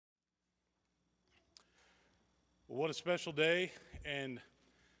What a special day, and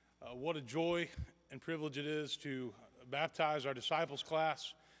what a joy and privilege it is to baptize our disciples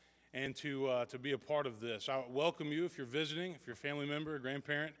class and to be a part of this. I welcome you if you're visiting, if you're a family member, a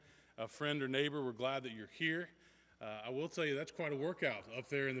grandparent, a friend or neighbor. We're glad that you're here. I will tell you that's quite a workout up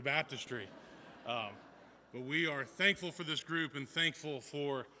there in the baptistry. But we are thankful for this group and thankful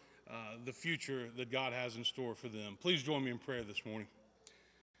for the future that God has in store for them. Please join me in prayer this morning.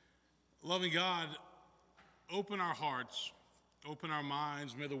 Loving God, open our hearts, open our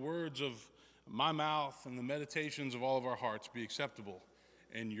minds. May the words of my mouth and the meditations of all of our hearts be acceptable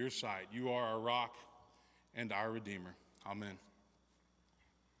in your sight. You are our rock and our Redeemer. Amen.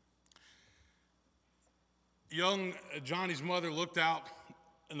 Young Johnny's mother looked out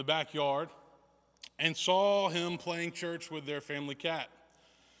in the backyard and saw him playing church with their family cat.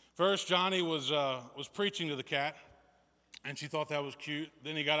 First, Johnny was preaching to the cat, and she thought that was cute.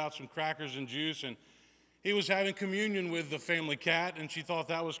 Then he got out some crackers and juice, and he was having communion with the family cat, and she thought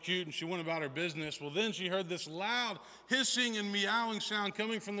that was cute, and she went about her business. Well, then she heard this loud hissing and meowing sound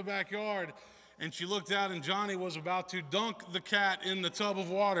coming from the backyard, and she looked out, and Johnny was about to dunk the cat in the tub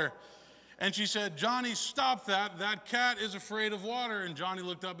of water. And she said, "Johnny, stop that. That cat is afraid of water." And Johnny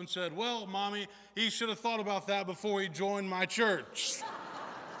looked up and said, "Well, Mommy, he should have thought about that before he joined my church."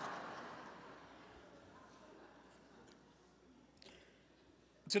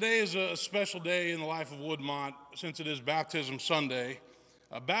 Today is a special day in the life of Woodmont since it is Baptism Sunday.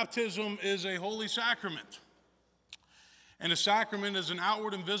 Baptism is a holy sacrament. And a sacrament is an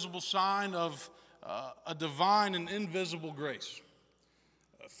outward and visible sign of a divine and invisible grace.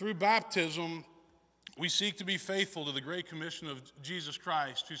 Through baptism, we seek to be faithful to the great commission of Jesus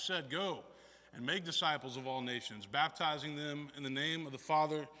Christ, who said, "Go and make disciples of all nations, baptizing them in the name of the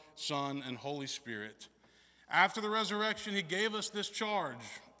Father, Son, and Holy Spirit." After the resurrection, he gave us this charge,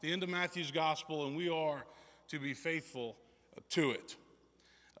 the end of Matthew's gospel, and we are to be faithful to it.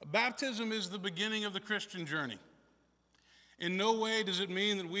 Baptism is the beginning of the Christian journey. In no way does it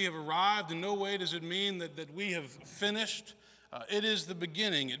mean that we have arrived. In no way does it mean that we have finished. It is the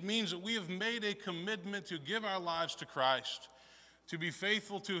beginning. It means that we have made a commitment to give our lives to Christ, to be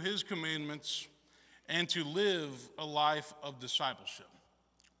faithful to his commandments, and to live a life of discipleship.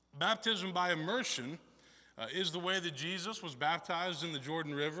 Baptism by immersion is the way that Jesus was baptized in the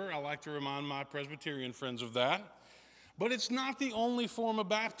Jordan River. I like to remind my Presbyterian friends of that. But it's not the only form of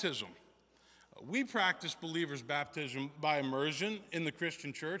baptism. We practice believers' baptism by immersion in the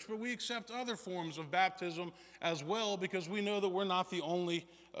Christian church, but we accept other forms of baptism as well because we know that we're not the only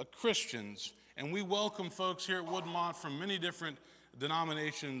Christians. And we welcome folks here at Woodmont from many different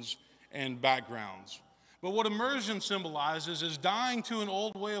denominations and backgrounds. But what immersion symbolizes is dying to an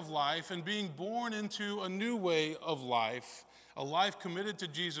old way of life and being born into a new way of life, a life committed to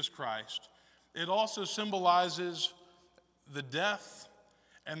Jesus Christ. It also symbolizes the death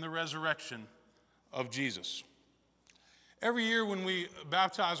and the resurrection of Jesus. Every year when we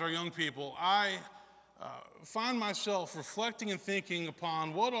baptize our young people, I find myself reflecting and thinking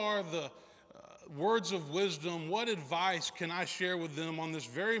upon what are the words of wisdom, what advice can I share with them on this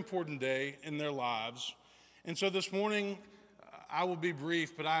very important day in their lives. And so this morning, I will be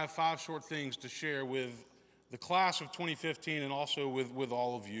brief, but I have 5 short things to share with the class of 2015 and also with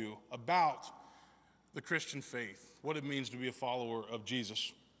all of you about the Christian faith, what it means to be a follower of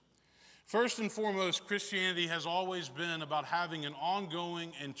Jesus. First and foremost, Christianity has always been about having an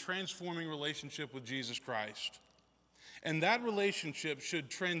ongoing and transforming relationship with Jesus Christ. And that relationship should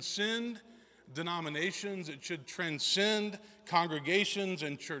transcend denominations, it should transcend congregations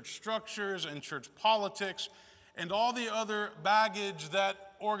and church structures and church politics and all the other baggage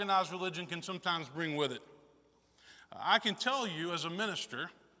that organized religion can sometimes bring with it. I can tell you as a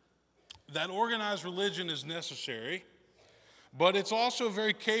minister that organized religion is necessary, but it's also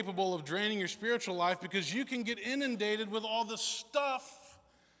very capable of draining your spiritual life because you can get inundated with all the stuff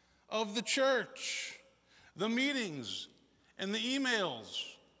of the church, the meetings and the emails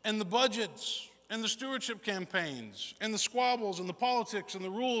and the budgets and the stewardship campaigns and the squabbles and the politics and the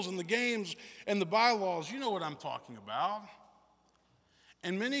rules and the games and the bylaws. You know what I'm talking about.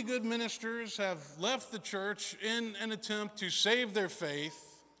 And many good ministers have left the church in an attempt to save their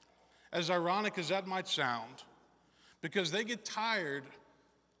faith, as ironic as that might sound, because they get tired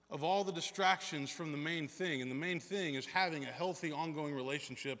of all the distractions from the main thing. And the main thing is having a healthy, ongoing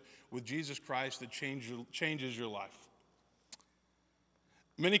relationship with Jesus Christ that changes your life.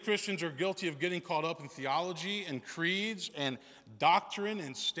 Many Christians are guilty of getting caught up in theology and creeds and doctrine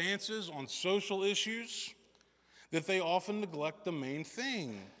and stances on social issues that they often neglect the main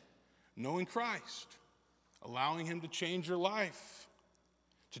thing, knowing Christ, allowing him to change your life,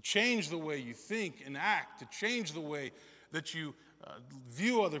 to change the way you think and act, to change the way that you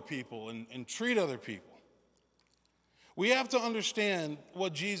view other people and treat other people. We have to understand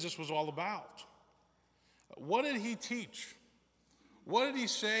what Jesus was all about. What did he teach? What did he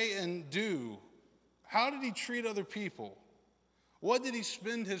say and do? How did he treat other people? What did he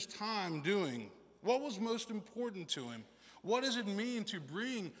spend his time doing? What was most important to him? What does it mean to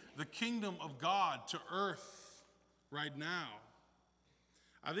bring the kingdom of God to earth right now?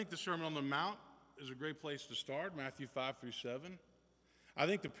 I think the Sermon on the Mount is a great place to start, Matthew 5 through 7. I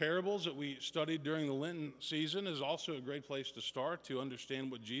think the parables that we studied during the Lenten season is also a great place to start to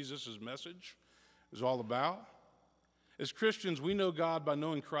understand what Jesus' message is all about. As Christians, we know God by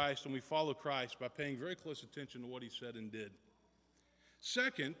knowing Christ, and we follow Christ by paying very close attention to what he said and did.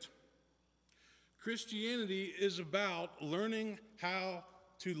 Second, Christianity is about learning how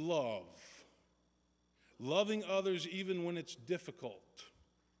to love, loving others even when it's difficult.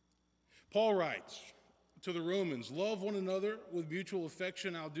 Paul writes to the Romans, love one another with mutual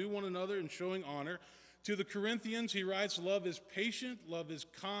affection, outdo one another in showing honor. To the Corinthians, he writes, love is patient, love is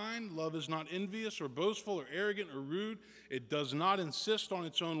kind, love is not envious or boastful or arrogant or rude. It does not insist on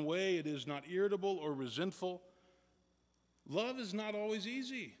its own way. It is not irritable or resentful. Love is not always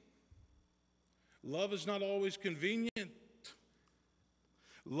easy. Love is not always convenient.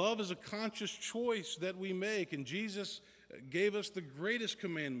 Love is a conscious choice that we make, and Jesus gave us the greatest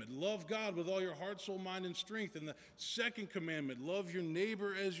commandment, love God with all your heart, soul, mind, and strength. And the second commandment, love your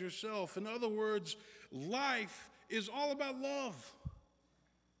neighbor as yourself. In other words, life is all about love.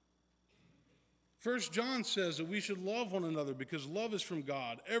 1 John says that we should love one another because love is from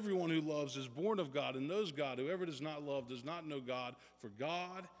God. Everyone who loves is born of God and knows God. Whoever does not love does not know God, for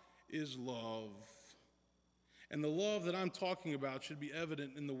God is love. And the love that I'm talking about should be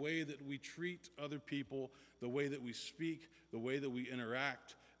evident in the way that we treat other people, the way that we speak, the way that we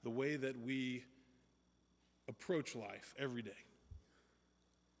interact, the way that we approach life every day.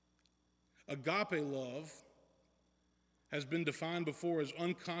 Agape love has been defined before as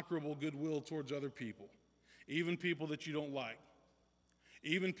unconquerable goodwill towards other people, even people that you don't like,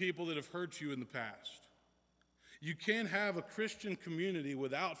 even people that have hurt you in the past. You can't have a Christian community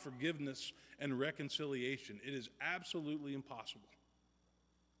without forgiveness and reconciliation. It is absolutely impossible.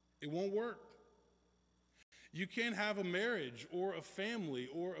 It won't work. You can't have a marriage or a family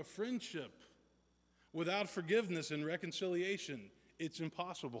or a friendship without forgiveness and reconciliation. It's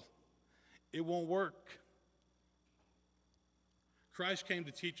impossible. It won't work. Christ came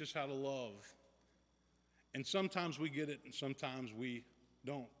to teach us how to love. And sometimes we get it and sometimes we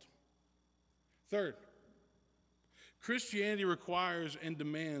don't. Third, Christianity requires and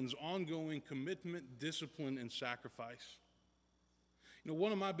demands ongoing commitment, discipline, and sacrifice. You know,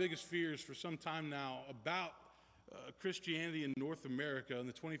 one of my biggest fears for some time now about Christianity in North America in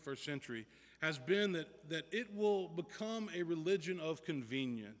the 21st century has been that it will become a religion of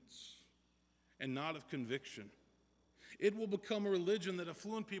convenience and not of conviction. It will become a religion that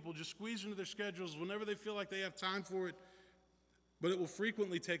affluent people just squeeze into their schedules whenever they feel like they have time for it, but it will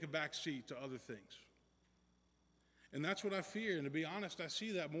frequently take a back seat to other things. And that's what I fear, and to be honest, I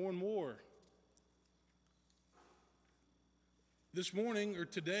see that more and more. This morning, or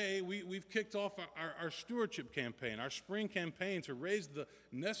today, we've kicked off our stewardship campaign, our spring campaign to raise the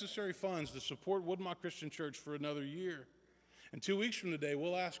necessary funds to support Woodmont Christian Church for another year. And 2 weeks from today,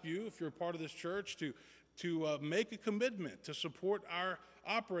 we'll ask you, if you're a part of this church, to make a commitment to support our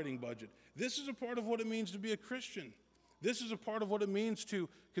operating budget. This is a part of what it means to be a Christian. This is a part of what it means to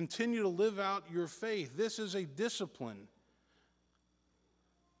continue to live out your faith. This is a discipline.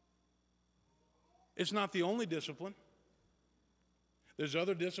 It's not the only discipline. There's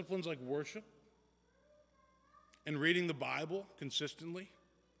other disciplines like worship and reading the Bible consistently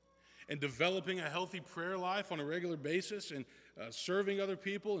and developing a healthy prayer life on a regular basis and serving other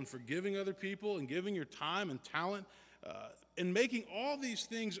people and forgiving other people and giving your time and talent and making all these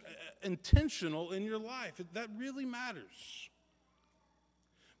things intentional in your life. That really matters.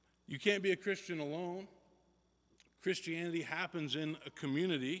 You can't be a Christian alone. Christianity happens in a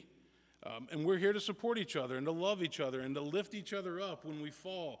community, and we're here to support each other and to love each other and to lift each other up when we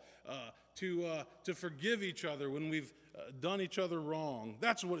fall, to forgive each other when we've done each other wrong.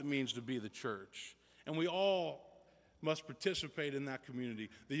 That's what it means to be the church. And we all must participate in that community.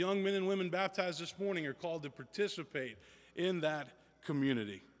 The young men and women baptized this morning are called to participate in that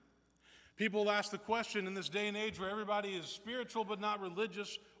community. People ask the question in this day and age where everybody is spiritual but not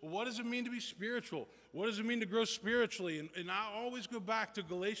religious, well, what does it mean to be spiritual? What does it mean to grow spiritually? And I always go back to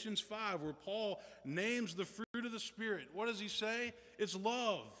Galatians 5 where Paul names the fruit of the Spirit. What does he say? It's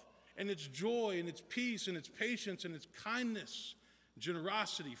love, and it's joy, and it's peace, and it's patience, and it's kindness,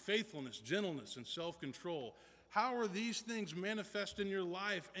 generosity, faithfulness, gentleness, and self-control. How are these things manifest in your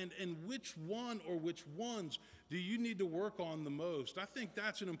life, and which one or which ones do you need to work on the most? I think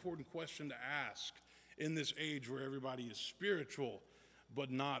that's an important question to ask in this age where everybody is spiritual but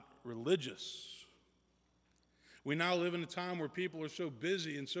not religious. We now live in a time where people are so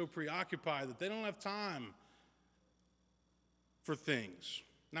busy and so preoccupied that they don't have time for things.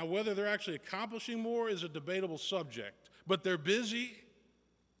 Now, whether they're actually accomplishing more is a debatable subject, but they're busy.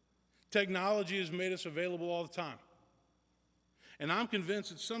 Technology has made us available all the time. And I'm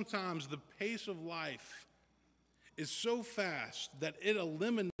convinced that sometimes the pace of life is so fast that it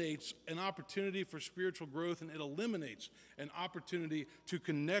eliminates an opportunity for spiritual growth, and it eliminates an opportunity to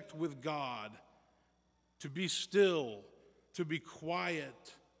connect with God, to be still, to be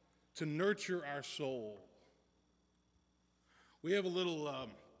quiet, to nurture our soul. We have a little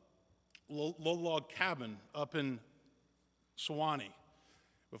low-log cabin up in Sewanee.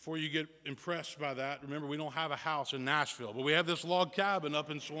 Before you get impressed by that, remember we don't have a house in Nashville, but we have this log cabin up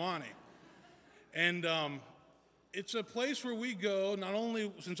in Sewanee. And it's a place where we go, not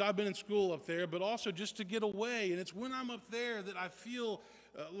only since I've been in school up there, but also just to get away. And it's when I'm up there that I feel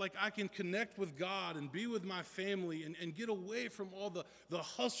like I can connect with God and be with my family and get away from all the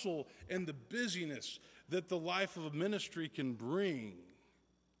hustle and the busyness that the life of a ministry can bring.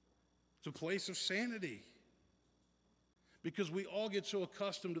 It's a place of sanity. Because we all get so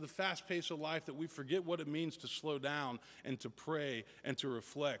accustomed to the fast pace of life that we forget what it means to slow down and to pray and to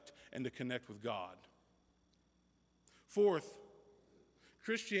reflect and to connect with God. Fourth,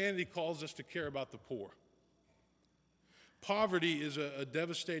 Christianity calls us to care about the poor. Poverty is a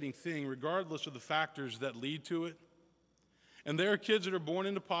devastating thing, regardless of the factors that lead to it. And there are kids that are born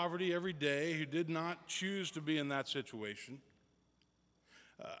into poverty every day who did not choose to be in that situation.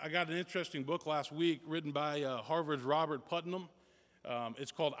 I got an interesting book last week written by Harvard's Robert Putnam.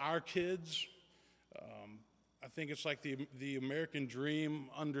 It's called Our Kids. I think it's like the American Dream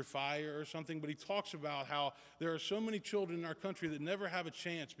Under Fire or something, but he talks about how there are so many children in our country that never have a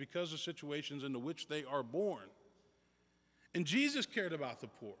chance because of situations into which they are born. And Jesus cared about the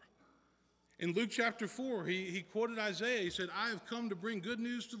poor. In Luke chapter 4, he quoted Isaiah. He said, "I have come to bring good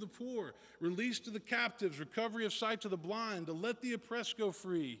news to the poor, release to the captives, recovery of sight to the blind, to let the oppressed go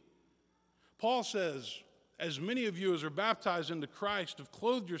free." Paul says, "As many of you as are baptized into Christ have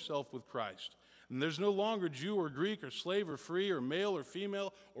clothed yourself with Christ. And there's no longer Jew or Greek or slave or free or male or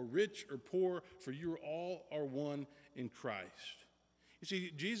female or rich or poor, for you all are one in Christ." You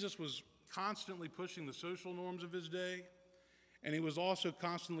see, Jesus was constantly pushing the social norms of his day, and he was also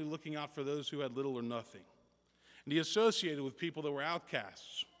constantly looking out for those who had little or nothing. And he associated with people that were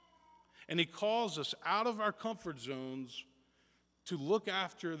outcasts. And he calls us out of our comfort zones to look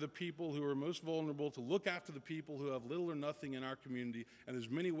after the people who are most vulnerable, to look after the people who have little or nothing in our community. And there's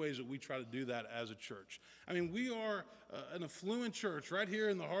many ways that we try to do that as a church. I mean, we are an affluent church right here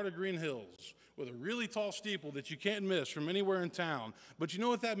in the heart of Green Hills with a really tall steeple that you can't miss from anywhere in town. But you know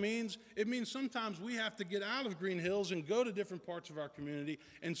what that means? It means sometimes we have to get out of Green Hills and go to different parts of our community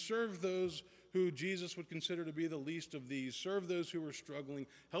and serve those who Jesus would consider to be the least of these, serve those who are struggling,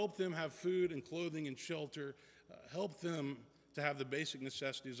 help them have food and clothing and shelter, help them to have the basic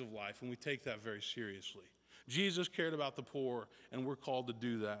necessities of life, and we take that very seriously. Jesus cared about the poor, and we're called to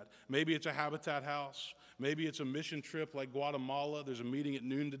do that. Maybe it's a Habitat house. Maybe it's a mission trip like Guatemala. There's a meeting at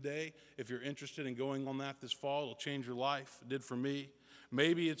noon today. If you're interested in going on that this fall, it'll change your life. It did for me.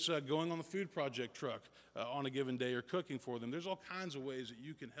 Maybe it's going on the food project truck on a given day or cooking for them. There's all kinds of ways that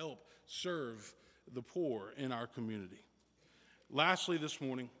you can help serve the poor in our community. Lastly this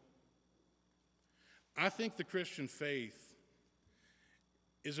morning, I think the Christian faith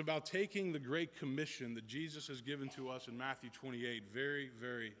is about taking the Great Commission that Jesus has given to us in Matthew 28 very,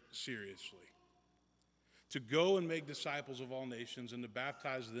 very seriously. To go and make disciples of all nations and to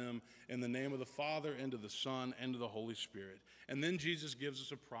baptize them in the name of the Father and of the Son and of the Holy Spirit. And then Jesus gives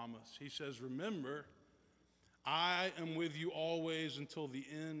us a promise. He says, "Remember, I am with you always until the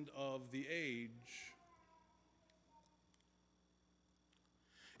end of the age."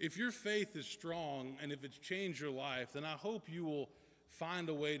 If your faith is strong and if it's changed your life, then I hope you will find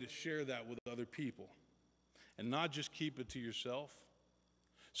a way to share that with other people and not just keep it to yourself.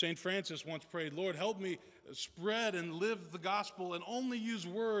 St. Francis once prayed, "Lord, help me spread and live the gospel and only use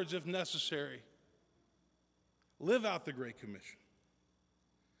words if necessary." Live out the Great Commission.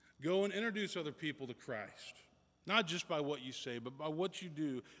 Go and introduce other people to Christ, not just by what you say, but by what you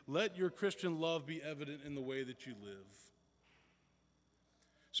do. Let your Christian love be evident in the way that you live.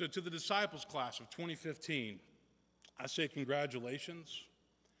 So to the disciples class of 2015, I say congratulations.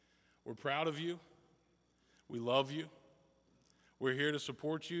 We're proud of you. We love you. We're here to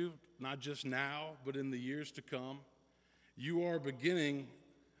support you, not just now, but in the years to come. You are beginning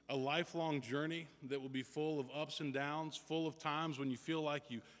a lifelong journey that will be full of ups and downs, full of times when you feel like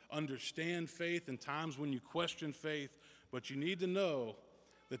you understand faith and times when you question faith. But you need to know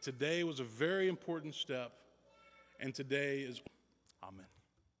that today was a very important step, and today is, amen.